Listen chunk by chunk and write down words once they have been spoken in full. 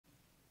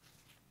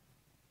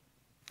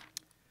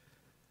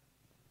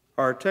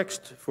Our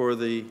text for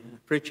the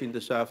preaching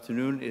this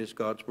afternoon is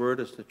God's Word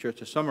as the Church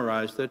has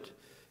summarized it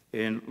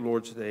in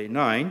Lord's Day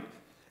 9.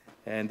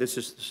 And this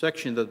is the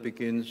section that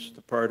begins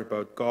the part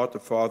about God the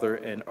Father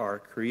and our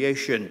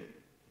creation.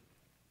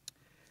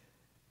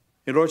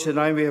 In Lord's Day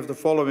 9 we have the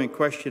following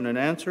question and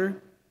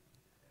answer.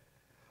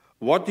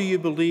 What do you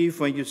believe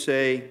when you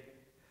say,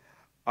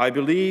 I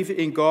believe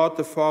in God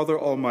the Father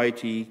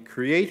Almighty,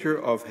 creator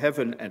of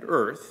heaven and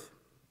earth?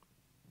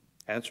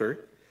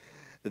 Answer,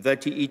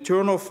 that the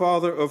eternal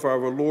Father of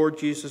our Lord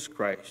Jesus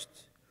Christ,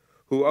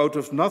 who out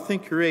of nothing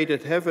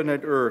created heaven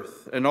and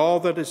earth and all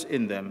that is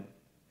in them,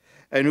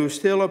 and who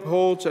still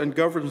upholds and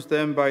governs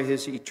them by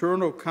his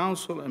eternal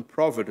counsel and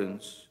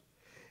providence,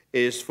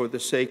 is for the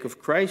sake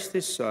of Christ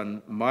his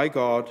Son, my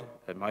God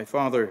and my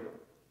Father.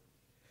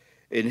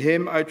 In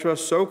him I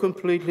trust so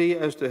completely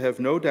as to have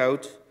no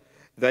doubt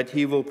that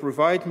he will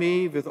provide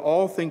me with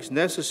all things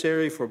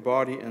necessary for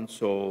body and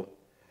soul,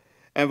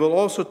 and will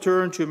also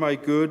turn to my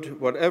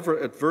good whatever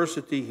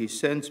adversity he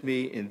sends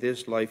me in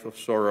this life of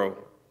sorrow.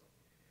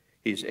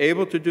 He is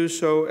able to do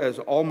so as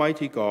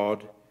Almighty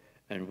God,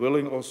 and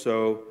willing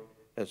also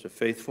as a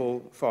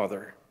faithful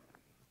Father.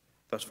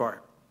 Thus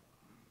far.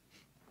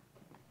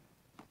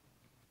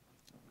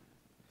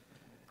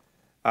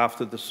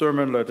 After the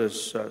sermon, let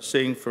us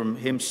sing from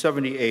hymn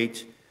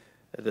 78,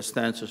 the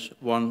stanzas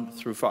 1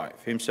 through 5.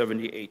 Hymn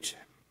 78.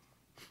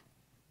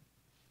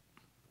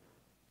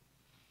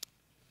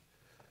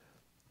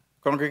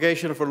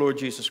 Congregation of our Lord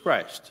Jesus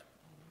Christ.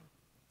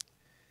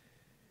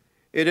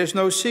 It is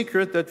no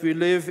secret that we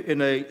live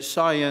in a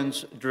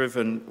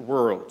science-driven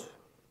world.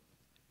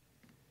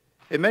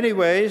 In many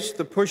ways,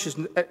 the push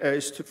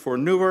is for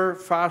newer,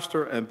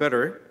 faster, and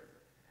better,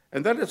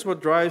 and that is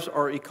what drives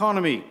our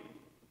economy.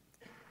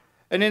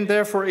 And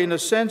therefore, in a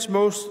sense,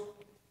 most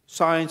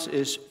science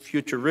is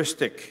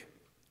futuristic.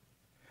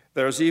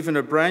 There is even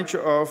a branch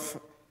of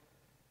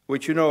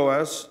which you know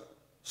as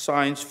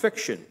science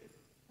fiction,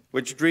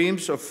 which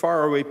dreams of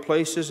faraway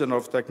places and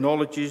of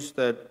technologies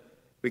that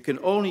we can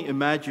only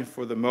imagine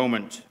for the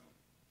moment.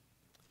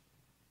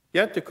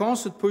 Yet the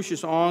constant push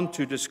is on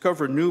to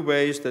discover new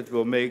ways that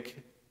will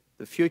make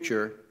the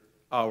future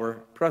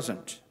our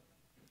present.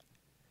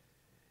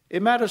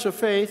 In matters of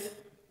faith,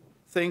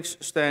 things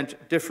stand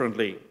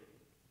differently.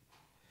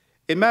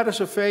 In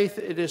matters of faith,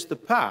 it is the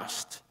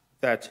past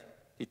that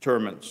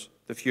determines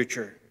the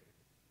future.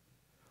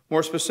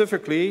 More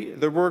specifically,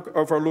 the work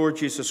of our Lord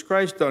Jesus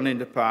Christ done in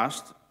the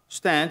past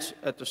stands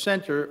at the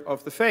center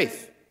of the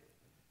faith.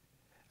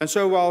 And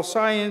so while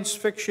science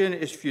fiction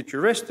is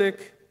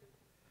futuristic,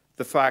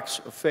 the facts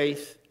of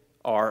faith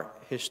are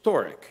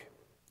historic.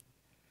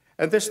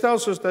 And this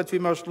tells us that we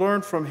must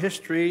learn from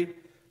history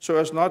so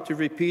as not to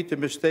repeat the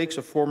mistakes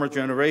of former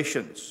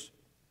generations.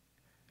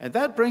 And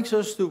that brings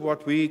us to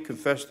what we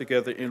confess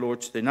together in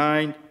Lord's Day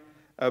 9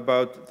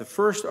 about the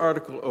first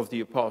article of the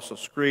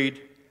Apostles'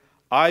 Creed.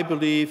 I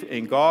believe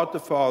in God the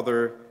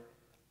Father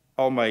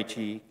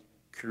Almighty,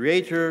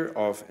 creator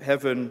of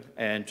heaven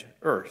and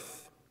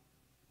earth.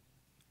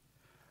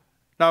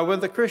 Now,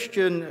 when the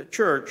Christian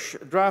church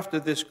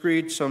drafted this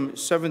creed some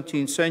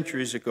 17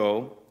 centuries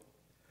ago,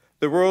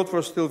 the world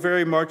was still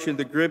very much in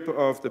the grip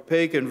of the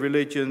pagan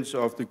religions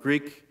of the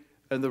Greek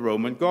and the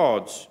Roman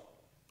gods.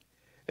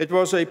 It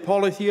was a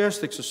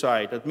polytheistic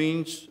society. That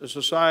means a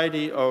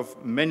society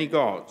of many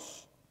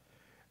gods.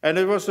 And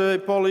it was a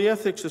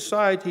polytheistic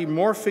society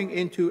morphing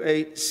into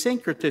a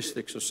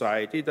syncretistic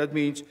society. That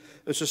means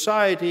a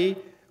society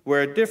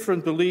where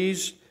different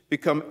beliefs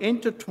become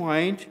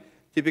intertwined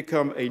to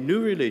become a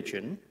new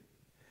religion,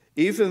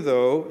 even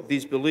though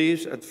these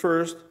beliefs at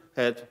first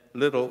had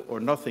little or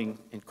nothing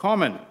in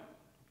common.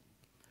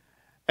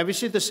 And we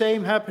see the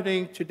same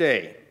happening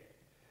today,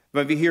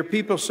 when we hear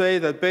people say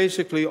that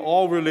basically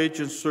all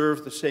religions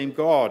serve the same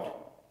God.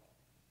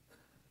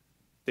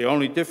 They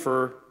only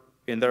differ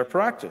in their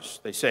practice,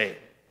 they say.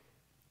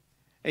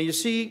 And you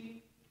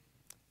see,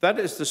 that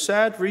is the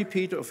sad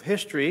repeat of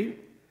history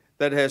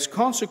that has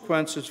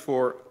consequences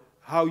for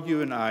how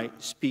you and I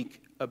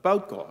speak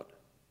about God.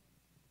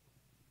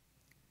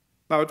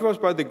 Now, it was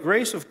by the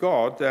grace of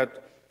God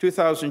that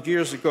 2,000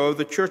 years ago,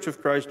 the Church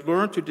of Christ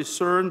learned to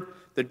discern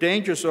the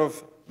dangers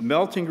of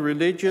melting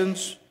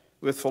religions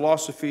with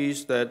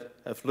philosophies that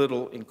have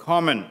little in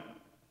common.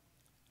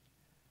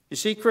 You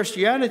see,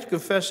 Christianity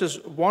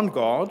confesses one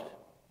God,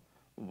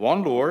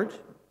 one Lord,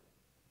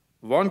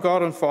 one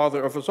God and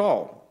Father of us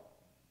all.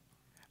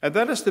 And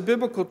that is the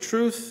biblical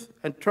truth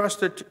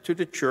entrusted to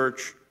the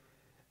church.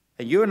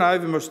 And you and I,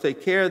 we must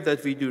take care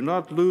that we do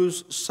not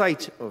lose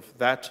sight of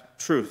that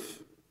truth.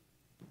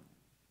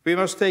 We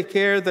must take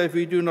care that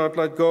we do not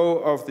let go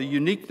of the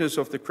uniqueness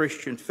of the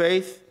Christian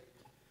faith.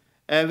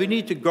 And we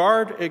need to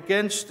guard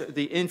against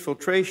the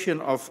infiltration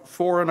of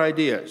foreign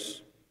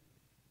ideas,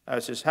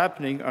 as is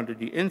happening under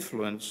the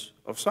influence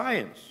of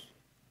science.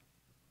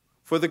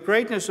 For the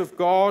greatness of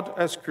God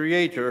as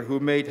creator, who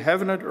made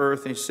heaven and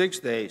earth in 6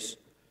 days,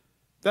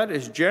 that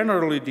is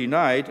generally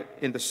denied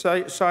in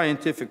the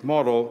scientific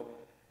model,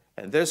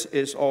 and this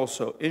is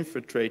also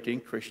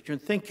infiltrating Christian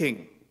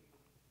thinking.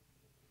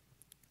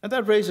 And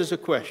that raises a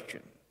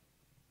question.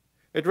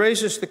 It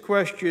raises the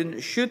question,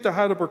 should the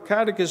Heidelberg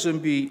Catechism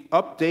be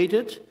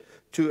updated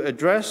to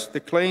address the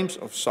claims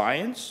of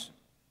science?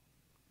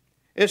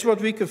 Is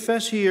what we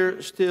confess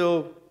here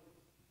still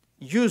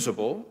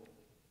usable?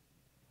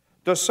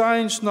 Does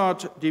science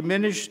not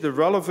diminish the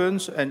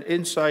relevance and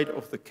insight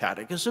of the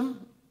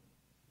Catechism?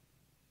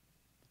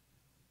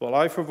 Well,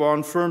 I, for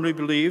one, firmly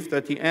believe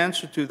that the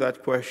answer to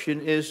that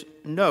question is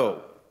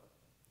no.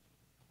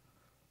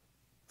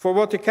 For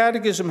what the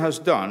Catechism has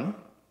done,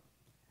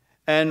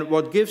 and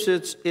what gives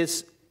it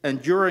its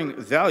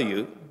enduring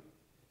value,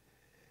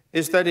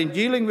 is that in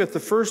dealing with the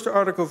first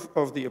article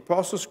of the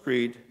Apostles'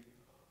 Creed,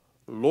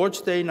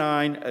 Lord's Day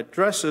 9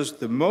 addresses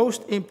the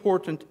most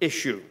important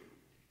issue,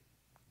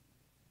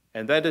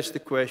 and that is the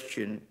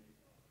question,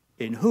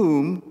 in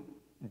whom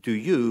do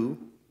you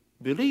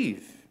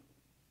believe?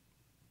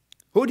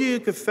 Who do you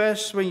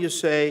confess when you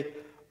say,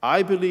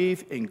 I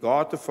believe in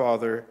God the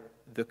Father,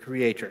 the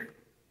Creator?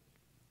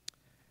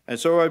 And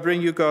so I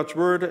bring you God's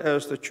word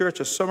as the Church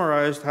has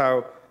summarized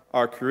how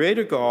our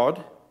Creator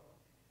God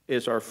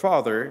is our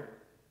Father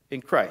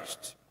in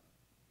Christ.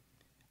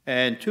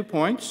 And 2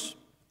 points.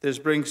 This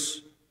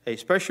brings a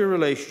special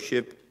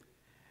relationship,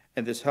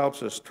 and this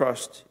helps us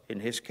trust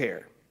in His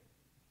care.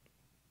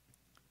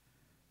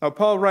 Now,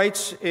 Paul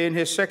writes in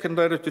his second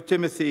letter to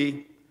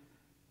Timothy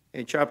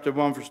in chapter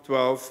 1, verse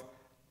 12,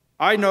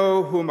 I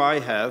know whom I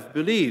have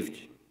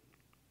believed.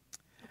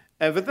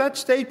 And with that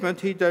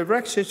statement, he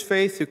directs his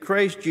faith to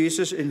Christ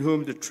Jesus, in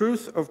whom the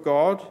truth of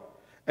God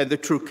and the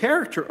true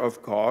character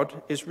of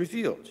God is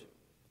revealed.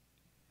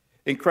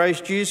 In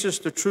Christ Jesus,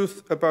 the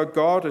truth about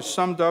God is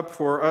summed up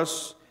for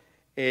us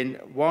in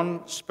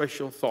one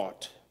special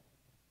thought.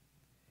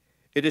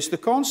 It is the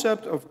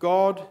concept of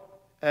God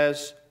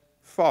as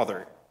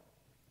Father.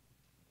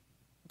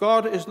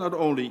 God is not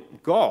only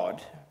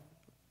God.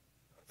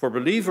 For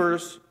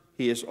believers,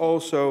 He is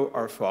also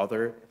our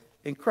Father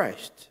in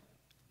Christ.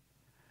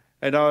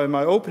 And now in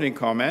my opening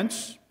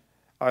comments,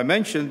 I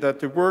mentioned that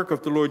the work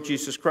of the Lord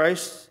Jesus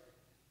Christ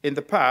in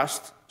the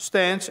past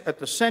stands at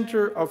the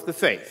center of the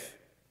faith.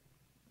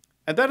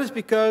 And that is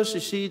because, you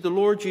see, the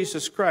Lord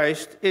Jesus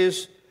Christ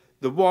is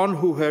the one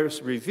who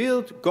has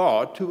revealed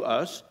God to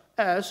us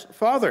as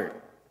Father.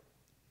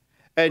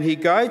 And He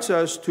guides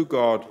us to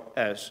God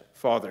as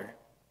Father.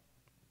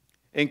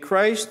 In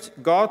Christ,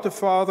 God the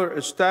Father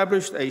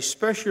established a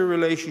special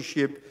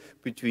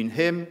relationship between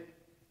Him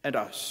and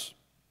us.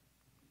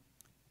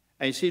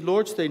 And you see,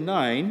 Lord's Day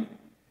 9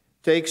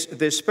 takes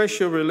this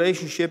special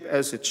relationship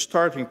as its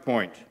starting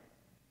point.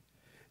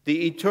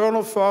 The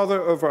eternal Father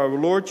of our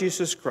Lord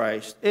Jesus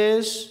Christ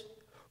is,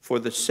 for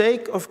the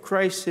sake of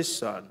Christ His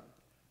Son,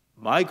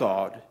 my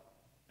God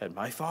and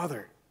my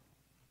Father.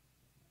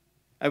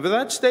 And with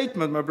that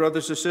statement, my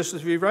brothers and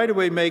sisters, we right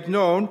away make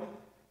known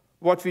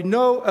what we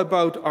know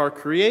about our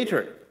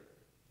Creator.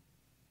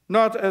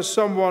 Not as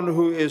someone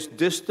who is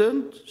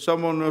distant,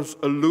 someone who's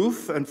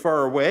aloof and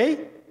far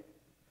away,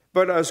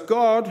 but as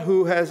God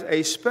who has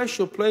a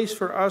special place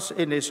for us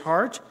in His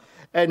heart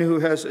and who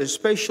has a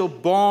special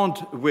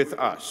bond with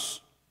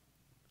us.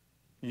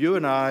 You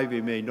and I,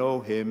 we may know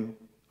Him,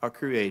 our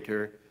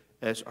Creator,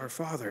 as our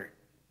Father.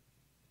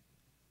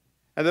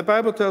 And the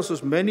Bible tells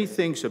us many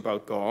things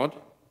about God.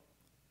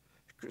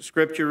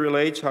 Scripture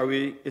relates how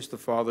He is the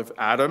father of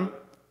Adam,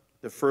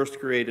 the first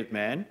created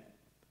man.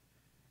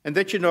 And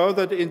that you know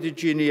that in the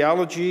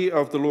genealogy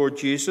of the Lord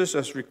Jesus,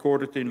 as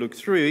recorded in Luke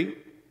 3,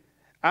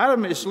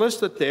 Adam is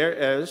listed there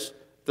as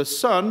the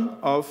Son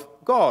of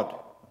God.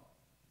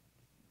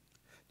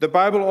 The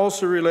Bible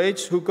also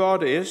relates who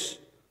God is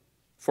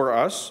for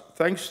us,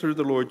 thanks through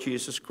the Lord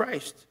Jesus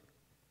Christ.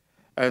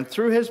 And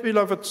through His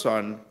beloved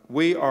Son,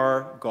 we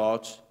are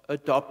God's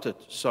adopted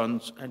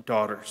sons and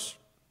daughters.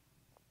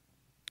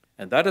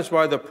 And that is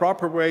why the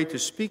proper way to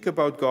speak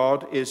about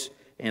God is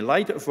in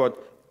light of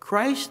what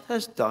Christ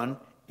has done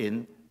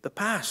in the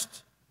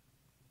past.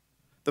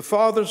 The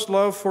Father's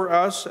love for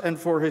us and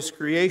for His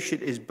creation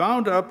is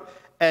bound up,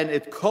 and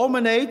it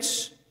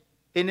culminates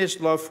in His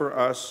love for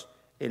us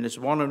in His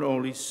one and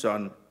only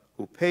Son,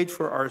 who paid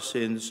for our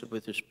sins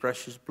with His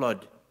precious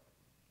blood.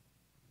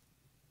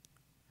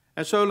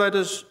 And so let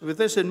us, with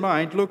this in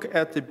mind, look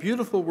at the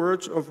beautiful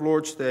words of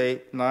Lord's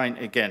Day 9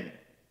 again.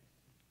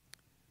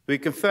 We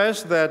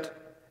confess that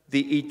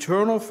the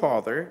eternal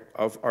Father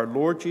of our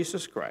Lord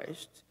Jesus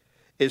Christ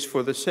is,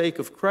 for the sake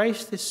of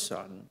Christ His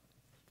Son,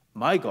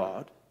 my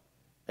God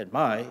and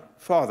my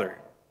Father.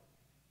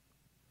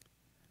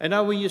 And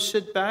now when you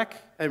sit back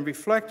and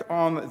reflect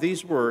on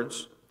these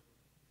words,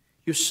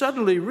 you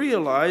suddenly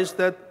realize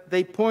that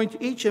they point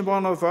each and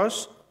one of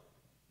us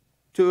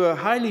to a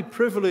highly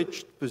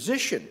privileged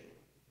position.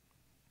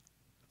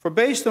 For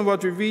based on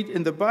what we read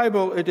in the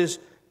Bible, it is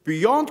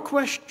beyond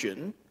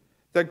question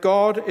that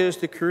God is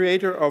the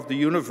creator of the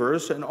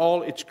universe and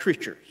all its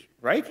creatures,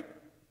 right?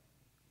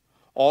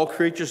 All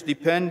creatures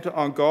depend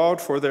on God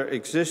for their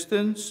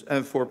existence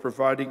and for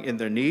providing in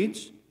their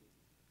needs.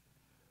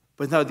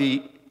 But now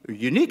the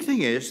unique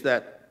thing is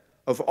that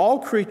of all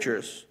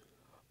creatures,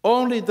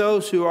 Only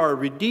those who are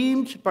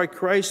redeemed by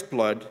Christ's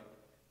blood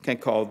can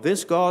call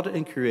this God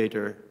and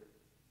Creator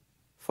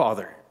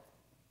Father.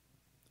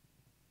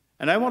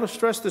 And I want to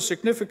stress the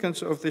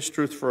significance of this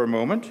truth for a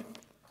moment.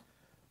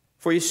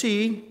 For you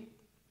see,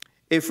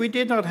 if we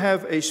did not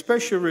have a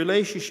special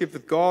relationship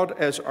with God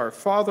as our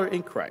Father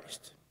in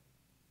Christ,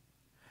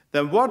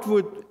 then what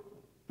would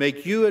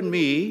make you and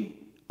me,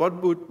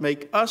 what would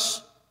make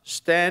us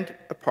stand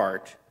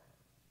apart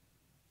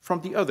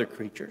from the other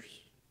creatures?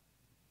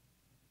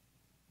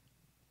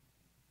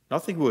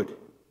 Nothing would.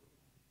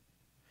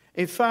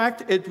 In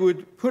fact, it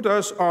would put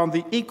us on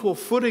the equal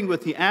footing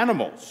with the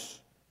animals.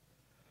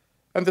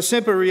 And the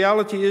simple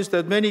reality is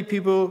that many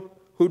people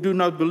who do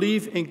not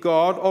believe in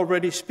God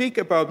already speak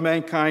about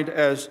mankind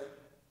as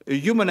a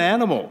human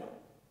animal.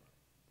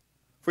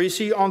 For you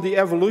see, on the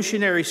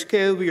evolutionary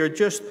scale, we are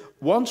just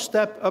one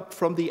step up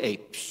from the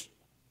apes.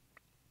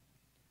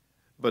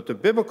 But the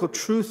biblical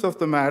truth of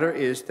the matter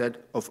is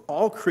that of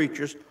all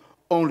creatures,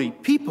 only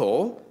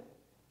people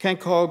can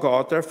call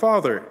God their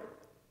Father.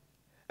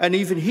 And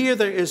even here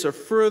there is a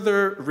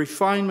further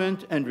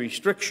refinement and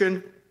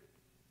restriction.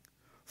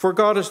 For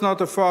God is not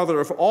the Father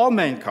of all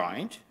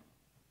mankind.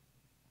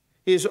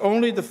 He is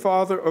only the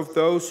Father of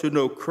those who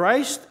know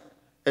Christ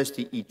as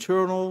the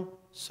eternal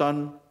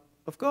Son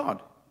of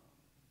God.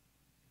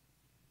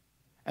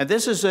 And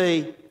this is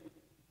an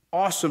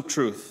awesome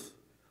truth,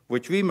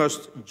 which we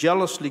must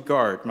jealously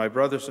guard, my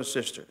brothers and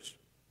sisters.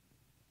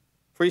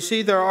 For you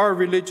see, there are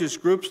religious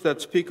groups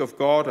that speak of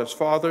God as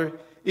Father,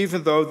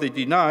 even though they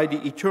deny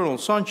the eternal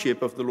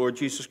sonship of the Lord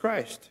Jesus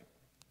Christ.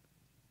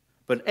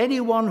 But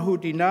anyone who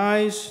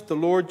denies the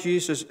Lord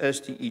Jesus as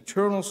the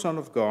eternal Son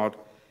of God,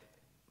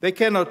 they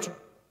cannot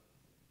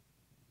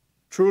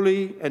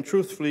truly and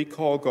truthfully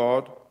call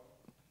God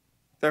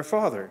their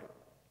Father.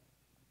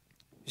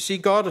 You see,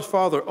 God is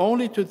Father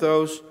only to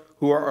those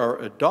who are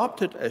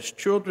adopted as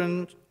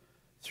children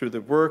through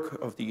the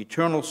work of the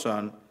eternal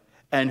Son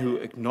and who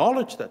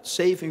acknowledge that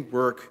saving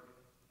work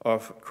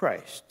of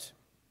Christ.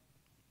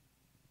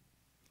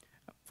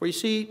 For you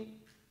see,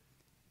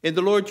 in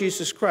the Lord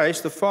Jesus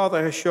Christ, the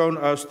Father has shown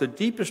us the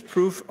deepest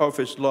proof of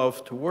his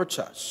love towards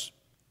us.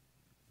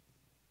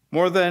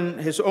 More than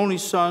his only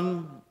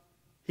Son,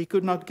 he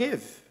could not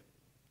give.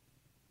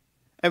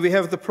 And we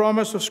have the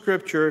promise of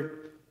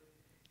Scripture,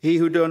 he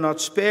who did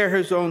not spare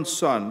his own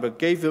Son, but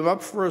gave him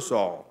up for us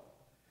all,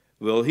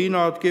 will he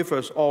not give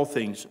us all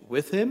things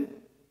with him?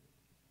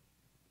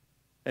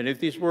 And if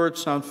these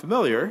words sound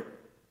familiar,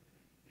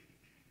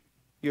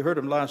 you heard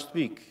them last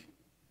week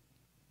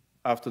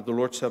after the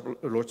Lord's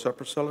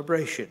Supper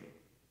celebration.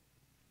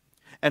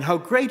 And how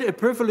great a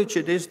privilege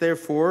it is,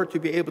 therefore, to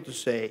be able to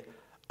say,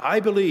 I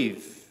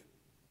believe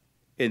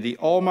in the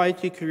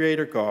Almighty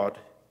Creator God,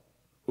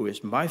 who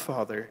is my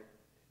Father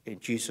in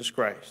Jesus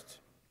Christ.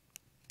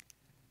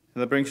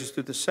 And that brings us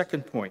to the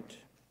second point.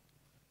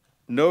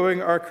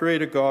 Knowing our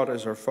Creator God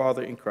as our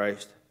Father in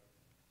Christ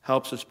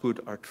helps us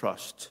put our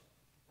trust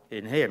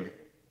in him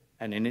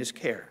and in his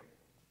care.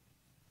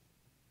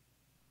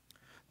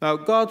 Now,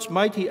 God's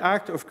mighty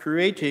act of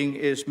creating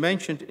is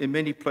mentioned in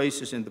many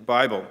places in the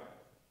Bible.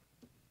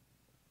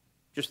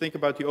 Just think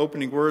about the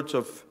opening words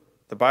of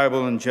the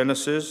Bible in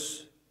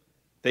Genesis.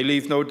 They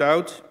leave no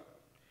doubt.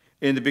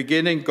 In the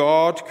beginning,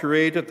 God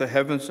created the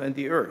heavens and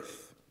the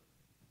earth.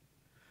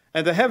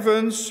 And the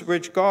heavens,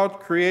 which God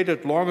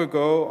created long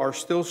ago, are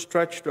still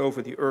stretched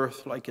over the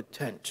earth like a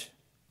tent.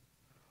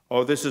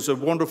 Oh, this is a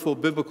wonderful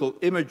biblical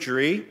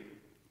imagery,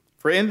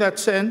 for in that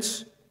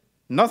sense,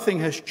 nothing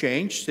has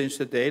changed since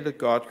the day that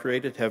God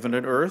created heaven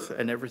and earth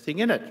and everything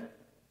in it.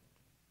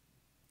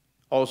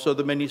 Also,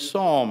 the many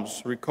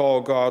Psalms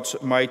recall God's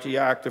mighty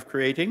act of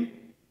creating.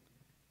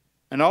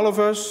 And all of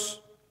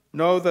us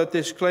know that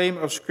this claim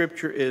of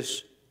Scripture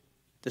is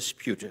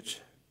disputed.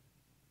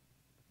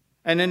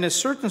 And in a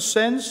certain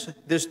sense,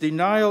 this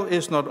denial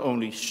is not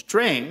only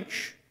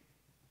strange,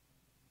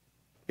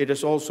 it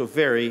is also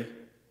very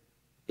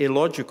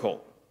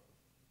illogical.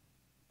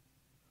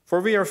 For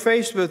we are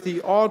faced with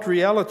the odd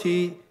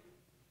reality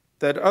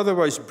that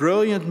otherwise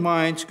brilliant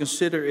minds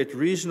consider it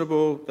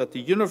reasonable that the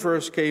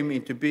universe came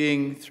into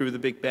being through the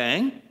Big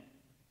Bang.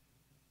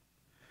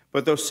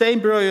 But those same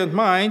brilliant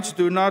minds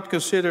do not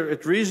consider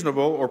it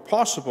reasonable or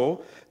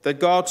possible that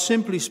God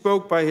simply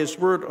spoke by his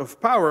word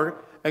of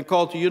power and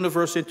called the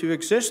universe into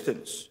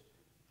existence.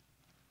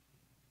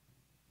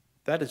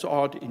 That is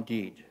odd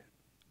indeed,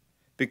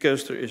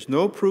 because there is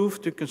no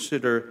proof to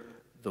consider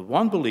the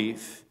one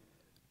belief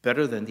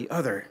better than the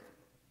other.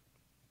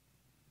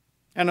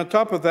 And on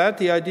top of that,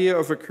 the idea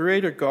of a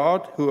creator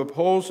God who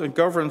upholds and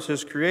governs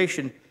his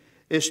creation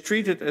is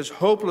treated as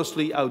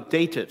hopelessly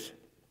outdated.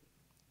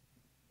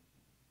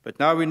 But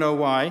now we know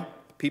why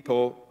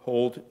people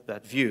hold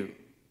that view.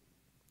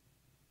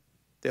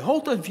 They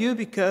hold that view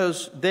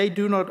because they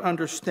do not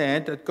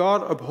understand that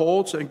God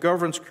upholds and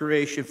governs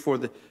creation for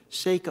the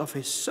sake of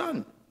his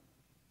Son,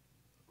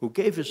 who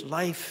gave his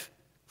life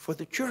for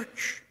the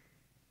church.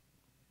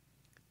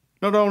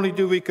 Not only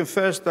do we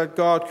confess that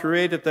God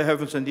created the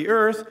heavens and the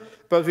earth,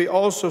 but we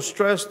also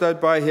stress that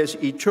by his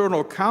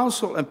eternal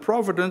counsel and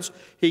providence,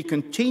 he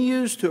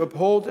continues to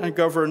uphold and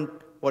govern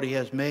what he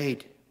has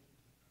made.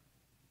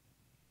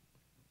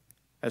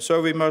 And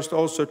so we must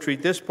also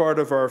treat this part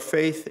of our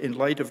faith in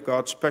light of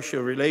God's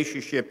special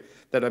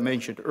relationship that I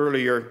mentioned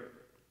earlier.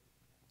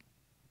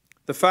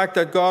 The fact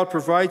that God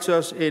provides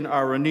us in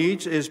our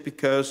needs is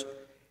because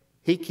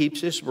he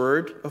keeps his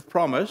word of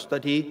promise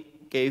that he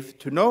gave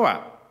to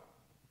Noah.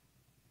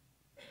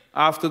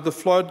 After the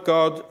flood,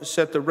 God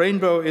set the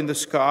rainbow in the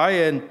sky,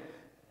 and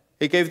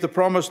he gave the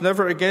promise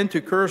never again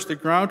to curse the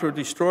ground or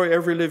destroy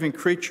every living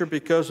creature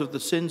because of the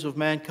sins of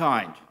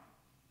mankind.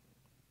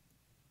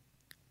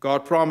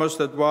 God promised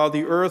that while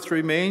the earth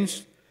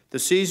remains, the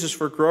seasons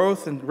for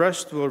growth and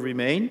rest will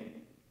remain.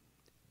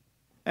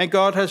 And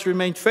God has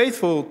remained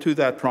faithful to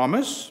that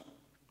promise.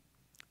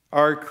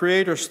 Our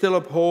Creator still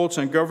upholds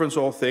and governs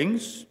all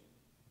things.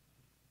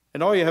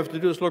 And all you have to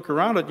do is look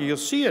around it, and you'll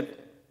see it.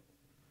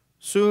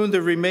 Soon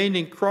the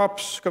remaining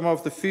crops come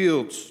off the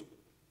fields.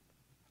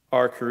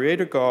 Our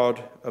Creator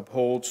God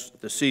upholds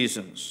the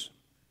seasons.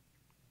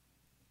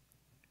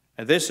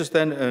 And this is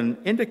then an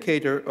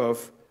indicator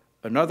of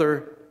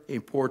another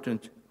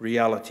important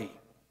reality.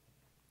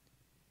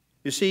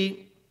 You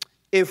see,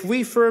 if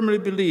we firmly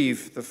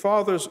believe the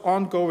Father's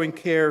ongoing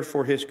care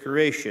for his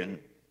creation,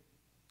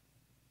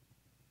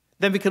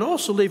 then we can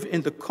also live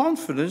in the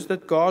confidence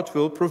that God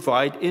will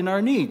provide in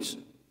our needs.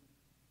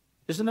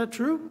 Isn't that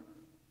true?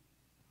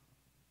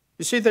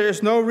 You see, there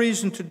is no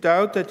reason to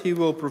doubt that he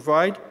will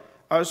provide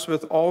us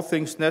with all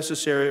things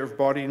necessary of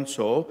body and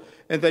soul,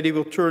 and that he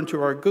will turn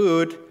to our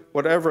good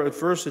whatever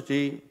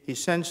adversity he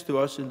sends to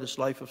us in this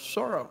life of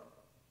sorrow.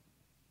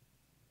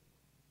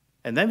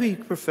 And then we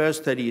profess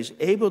that he is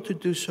able to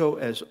do so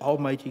as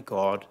Almighty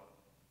God,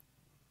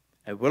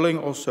 and willing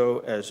also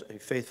as a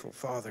faithful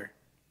Father.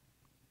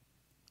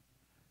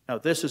 Now,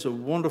 this is a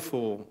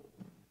wonderful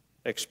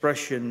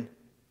expression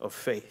of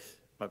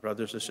faith, my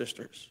brothers and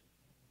sisters.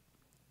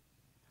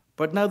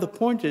 But now the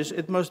point is,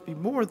 it must be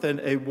more than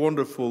a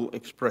wonderful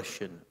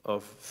expression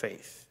of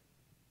faith.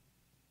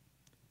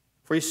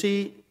 For you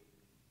see,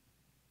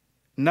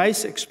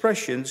 nice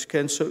expressions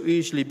can so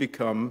easily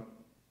become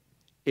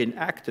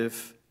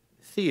inactive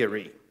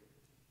theory.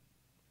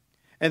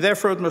 And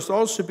therefore it must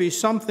also be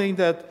something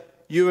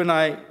that you and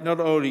I not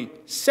only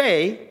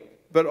say,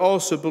 but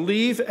also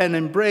believe and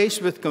embrace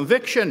with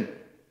conviction.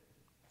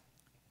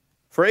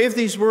 For if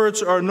these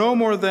words are no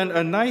more than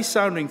a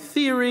nice-sounding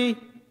theory,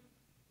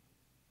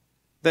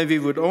 then we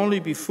would only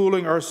be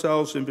fooling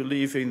ourselves in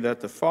believing that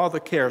the Father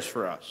cares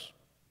for us.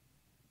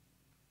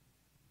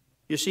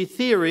 You see,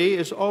 theory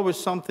is always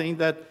something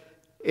that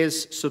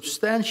is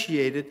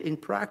substantiated in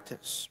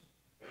practice.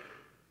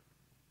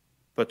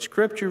 But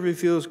Scripture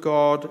reveals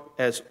God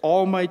as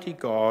Almighty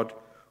God,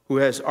 who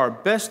has our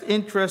best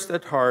interest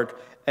at heart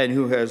and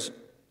who has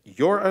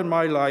your and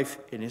my life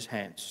in his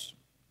hands.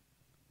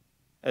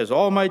 As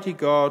Almighty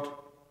God,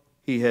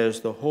 he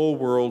has the whole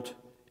world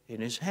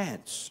in his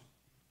hands.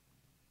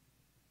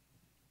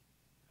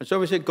 And so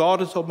we say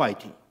God is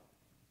Almighty.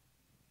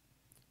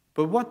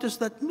 But what does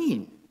that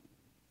mean?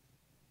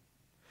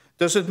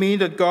 Does it mean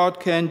that God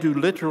can do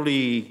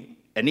literally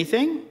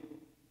anything?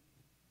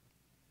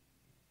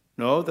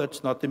 No,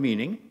 that's not the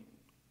meaning.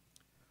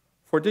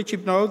 For did you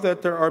know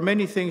that there are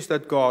many things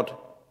that God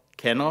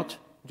cannot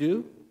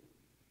do?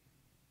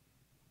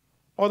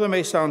 Or that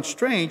may sound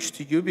strange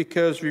to you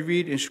because we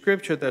read in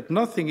Scripture that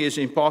nothing is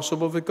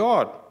impossible with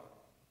God.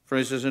 For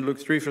instance, in Luke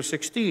 3, verse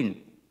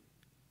 16.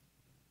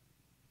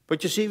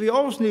 But you see, we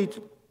always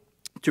need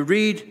to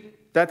read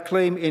that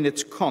claim in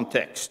its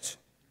context.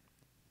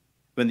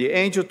 When the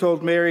angel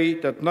told Mary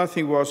that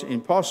nothing was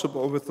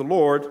impossible with the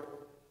Lord,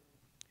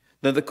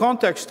 then the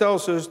context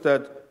tells us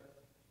that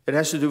it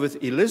has to do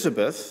with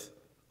Elizabeth,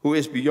 who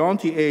is beyond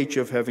the age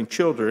of having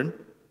children,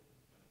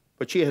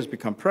 but she has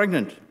become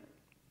pregnant.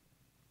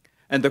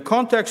 And the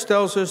context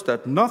tells us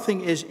that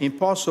nothing is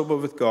impossible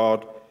with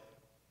God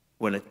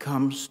when it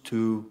comes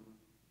to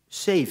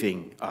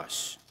saving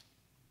us.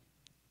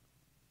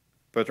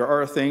 But there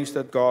are things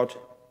that God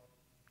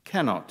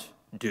cannot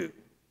do.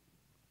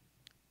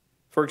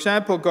 For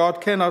example,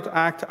 God cannot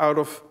act out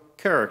of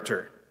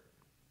character.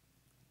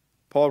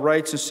 Paul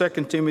writes in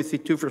 2 Timothy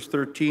 2, verse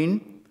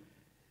 13,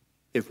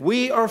 if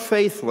we are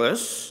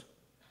faithless,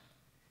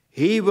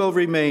 he will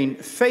remain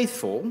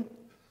faithful.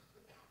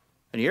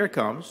 And here it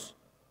comes,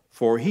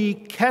 for he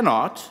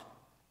cannot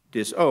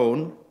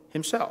disown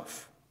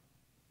himself.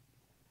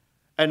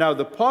 And now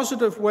the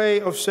positive way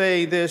of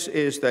saying this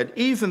is that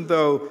even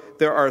though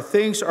there are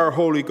things our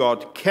holy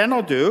God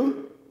cannot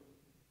do,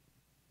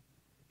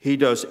 he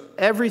does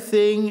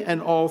everything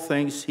and all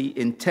things he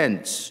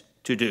intends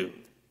to do.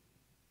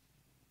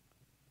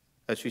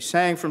 As we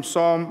sang from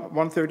Psalm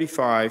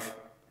 135,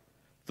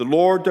 the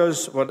Lord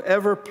does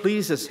whatever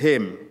pleases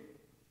him.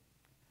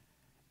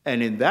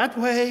 And in that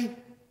way,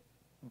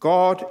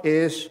 God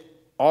is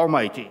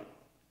Almighty.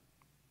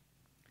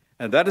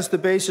 And that is the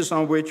basis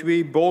on which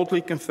we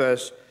boldly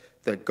confess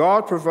that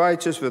God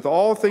provides us with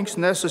all things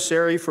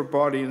necessary for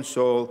body and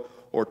soul,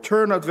 or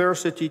turn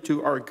adversity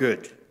to our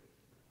good.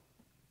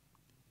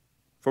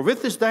 For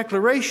with this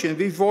declaration,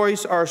 we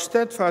voice our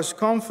steadfast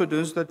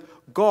confidence that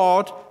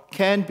God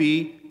can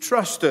be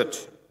trusted,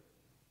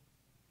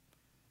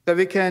 that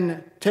we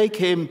can take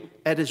him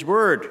at his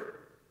word.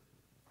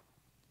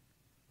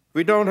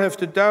 We don't have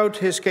to doubt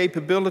his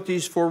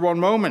capabilities for one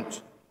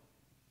moment,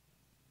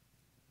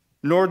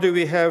 nor do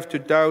we have to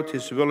doubt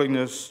his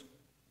willingness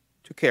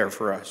to care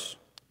for us.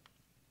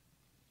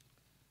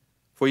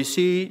 For you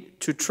see,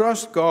 to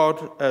trust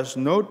God as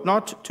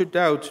not to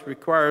doubt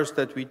requires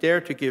that we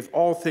dare to give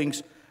all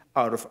things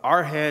out of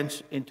our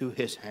hands into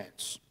his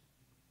hands.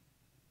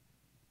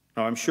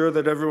 Now, I'm sure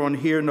that everyone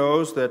here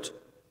knows that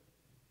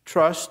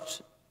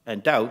trust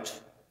and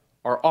doubt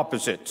are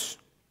opposites.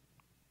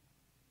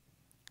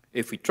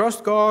 If we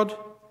trust God,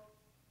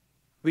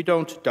 we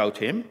don't doubt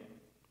him.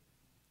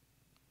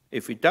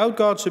 If we doubt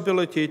God's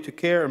ability to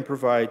care and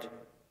provide,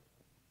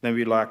 then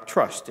we lack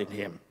trust in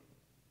him.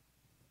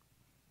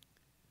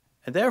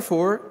 And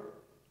therefore,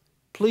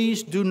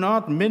 please do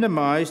not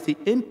minimize the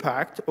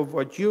impact of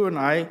what you and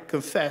I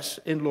confess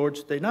in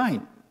Lord's Day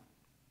 9.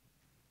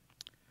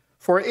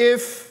 For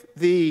if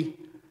the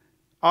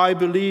I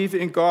believe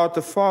in God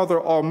the Father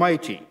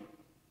Almighty,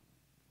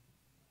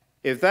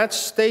 if that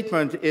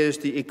statement is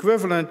the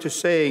equivalent to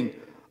saying,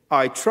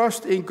 I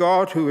trust in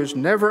God who is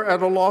never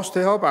at a loss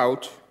to help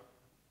out,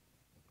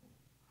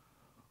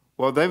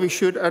 well, then we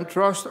should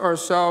entrust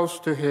ourselves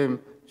to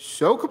him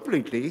so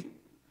completely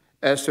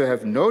as to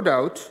have no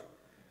doubt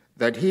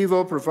that he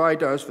will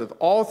provide us with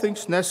all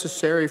things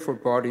necessary for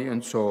body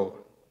and soul.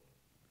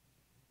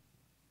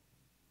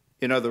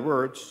 In other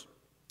words,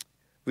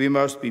 we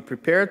must be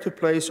prepared to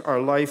place our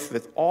life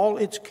with all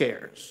its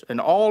cares and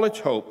all its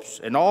hopes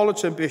and all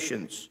its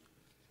ambitions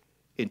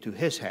into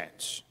his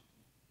hands.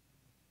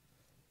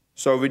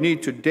 So we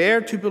need to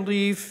dare to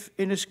believe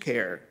in his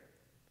care,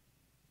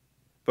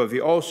 but we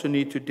also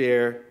need to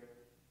dare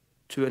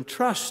to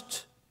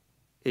entrust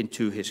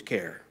into his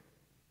care.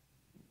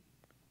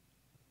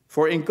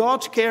 For in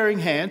God's caring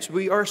hands,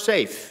 we are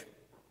safe.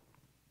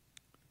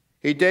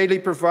 He daily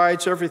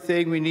provides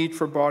everything we need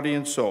for body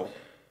and soul.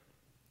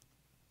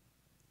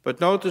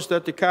 But notice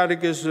that the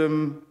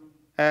Catechism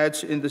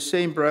adds in the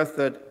same breath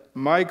that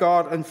my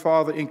God and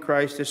Father in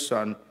Christ his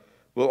Son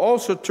will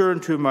also turn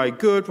to my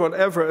good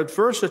whatever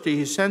adversity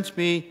he sends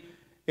me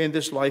in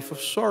this life of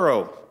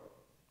sorrow.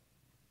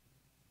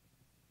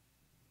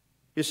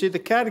 You see, the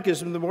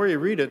Catechism, the more you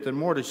read it, the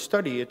more you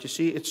study it, you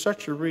see, it's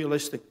such a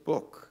realistic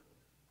book.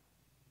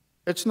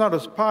 It's not a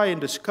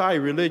pie-in-the-sky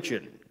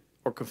religion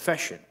or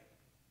confession.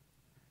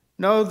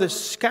 No,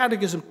 this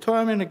Catechism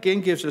time and again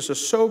gives us a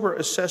sober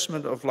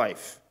assessment of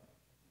life.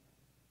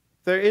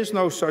 There is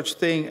no such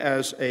thing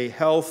as a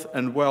health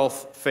and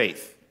wealth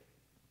faith.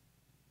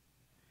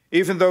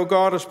 Even though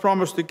God has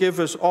promised to give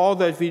us all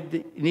that we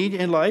need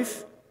in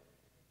life,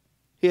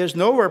 he has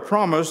nowhere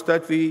promised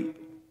that we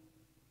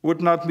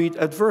would not meet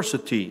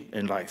adversity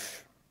in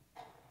life.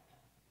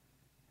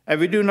 And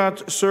we do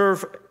not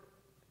serve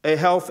a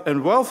health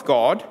and wealth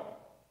God.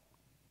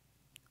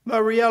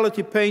 But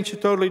reality paints a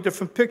totally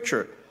different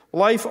picture.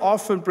 Life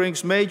often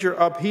brings major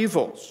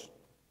upheavals.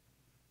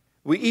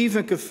 We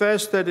even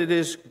confess that it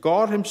is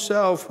God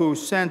himself who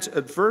sends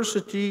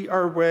adversity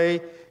our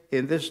way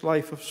in this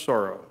life of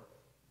sorrow.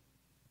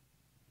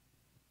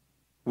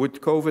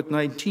 Would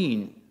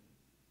COVID-19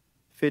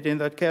 fit in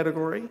that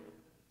category?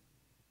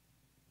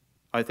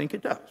 I think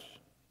it does.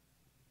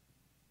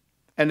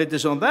 And it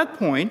is on that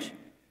point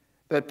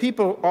that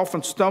people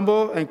often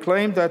stumble and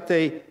claim that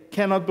they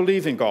cannot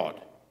believe in God.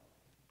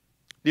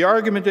 The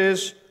argument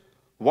is,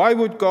 why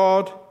would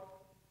God,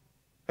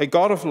 a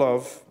God of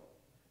love,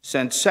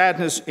 send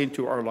sadness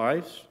into our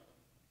lives?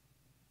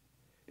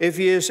 If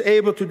he is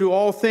able to do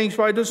all things,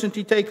 why doesn't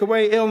he take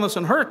away illness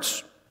and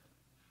hurts?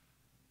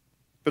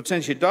 But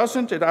since he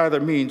doesn't, it either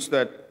means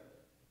that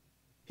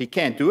he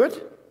can't do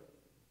it,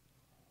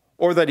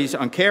 or that he's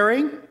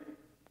uncaring,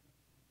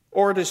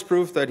 or it is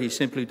proof that he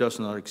simply does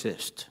not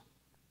exist.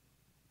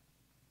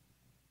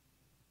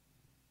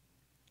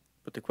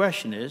 But the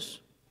question is,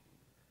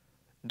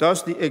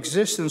 does the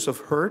existence of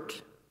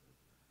hurt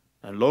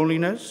and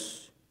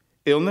loneliness,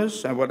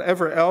 illness, and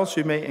whatever else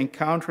we may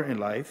encounter in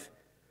life,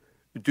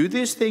 do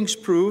these things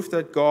prove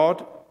that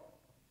God,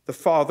 the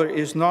Father,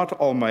 is not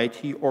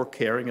almighty or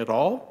caring at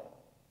all?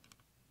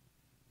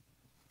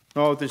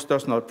 No, this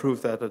does not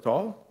prove that at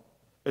all.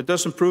 It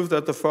doesn't prove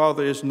that the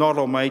Father is not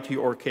almighty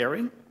or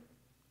caring.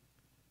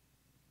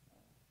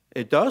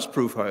 It does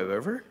prove,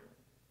 however,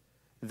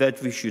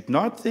 that we should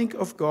not think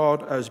of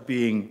God as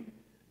being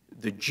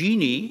the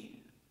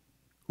genie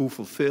who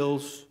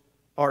fulfills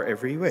our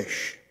every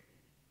wish.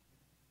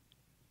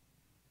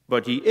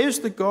 But he is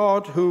the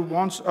God who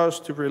wants us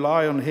to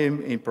rely on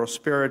him in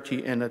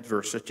prosperity and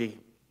adversity.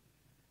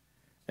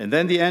 And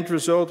then the end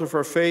result of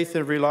our faith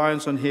and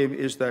reliance on him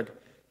is that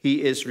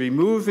he is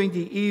removing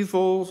the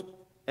evils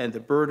and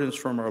the burdens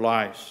from our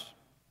lives.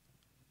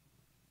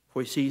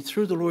 For you see,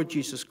 through the Lord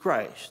Jesus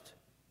Christ,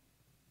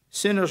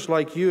 sinners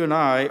like you and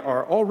I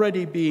are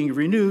already being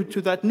renewed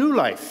to that new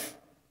life.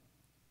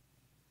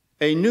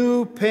 A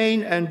new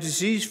pain and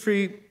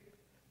disease-free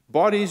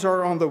bodies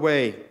are on the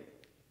way,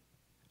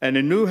 and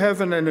a new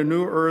heaven and a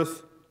new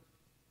earth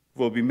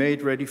will be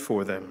made ready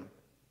for them.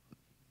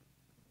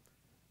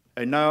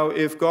 And now,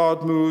 if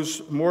God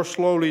moves more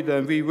slowly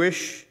than we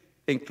wish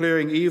in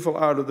clearing evil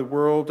out of the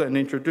world and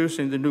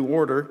introducing the new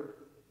order,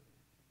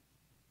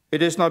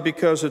 it is not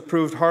because it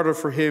proved harder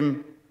for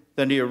him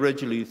than he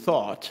originally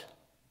thought.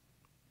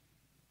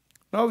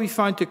 Now we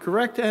find the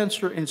correct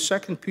answer in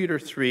 2 Peter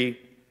 3,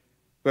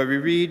 where we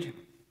read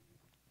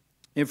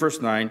in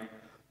verse 9,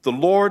 "The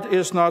Lord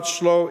is not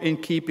slow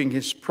in keeping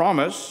his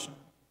promise,"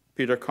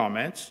 Peter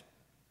comments.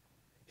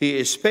 "He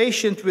is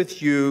patient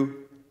with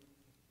you,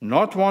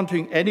 not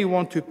wanting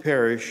anyone to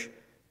perish,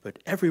 but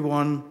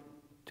everyone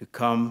to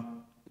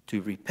come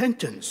to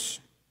repentance."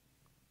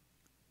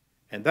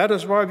 And that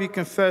is why we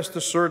confess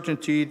the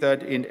certainty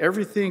that in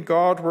everything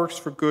God works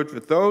for good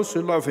with those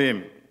who love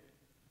him,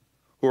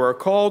 who are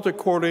called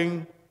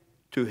according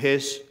to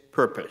his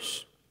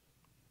purpose.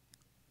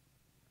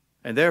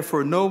 And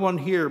therefore, no one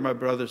here, my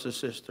brothers and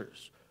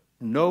sisters,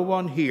 no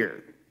one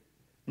here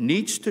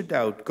needs to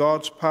doubt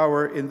God's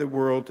power in the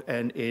world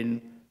and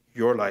in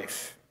your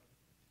life.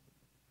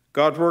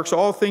 God works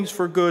all things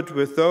for good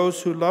with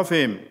those who love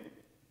him.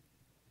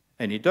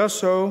 And he does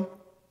so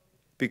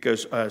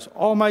because as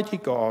Almighty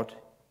God,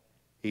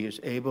 he is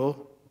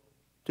able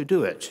to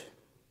do it.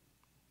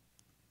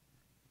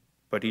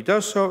 But he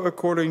does so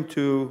according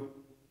to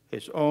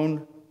his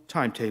own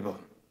timetable.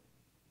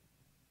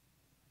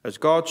 As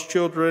God's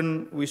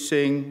children, we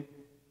sing,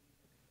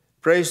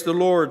 "Praise the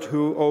Lord,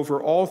 who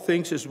over all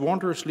things is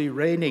wondrously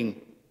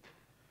reigning,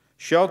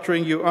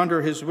 sheltering you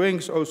under his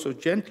wings, oh so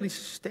gently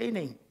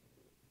sustaining.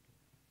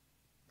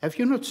 Have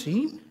you not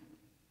seen?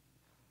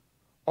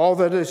 All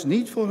that is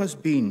needful has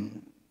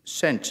been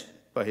sent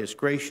by his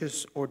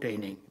gracious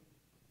ordaining."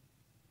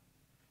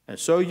 And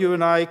so you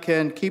and I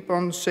can keep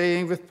on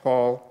saying with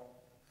Paul,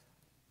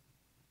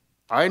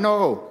 "I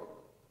know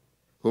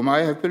whom I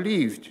have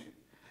believed,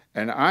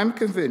 and I'm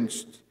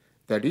convinced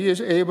that he is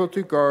able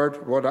to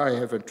guard what I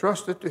have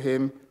entrusted to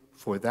him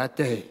for that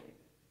day."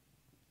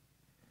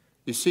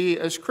 You see,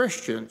 as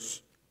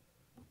Christians,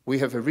 we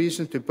have a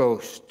reason to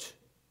boast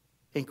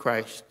in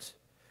Christ,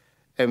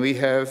 and we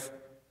have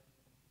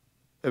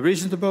a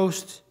reason to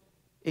boast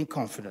in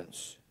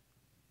confidence.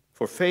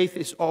 For faith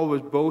is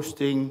always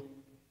boasting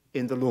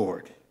in the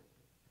Lord.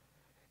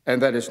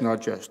 And that is not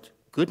just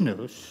good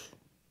news,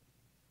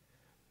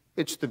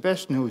 it's the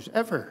best news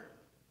ever.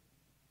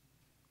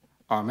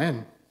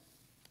 Amen.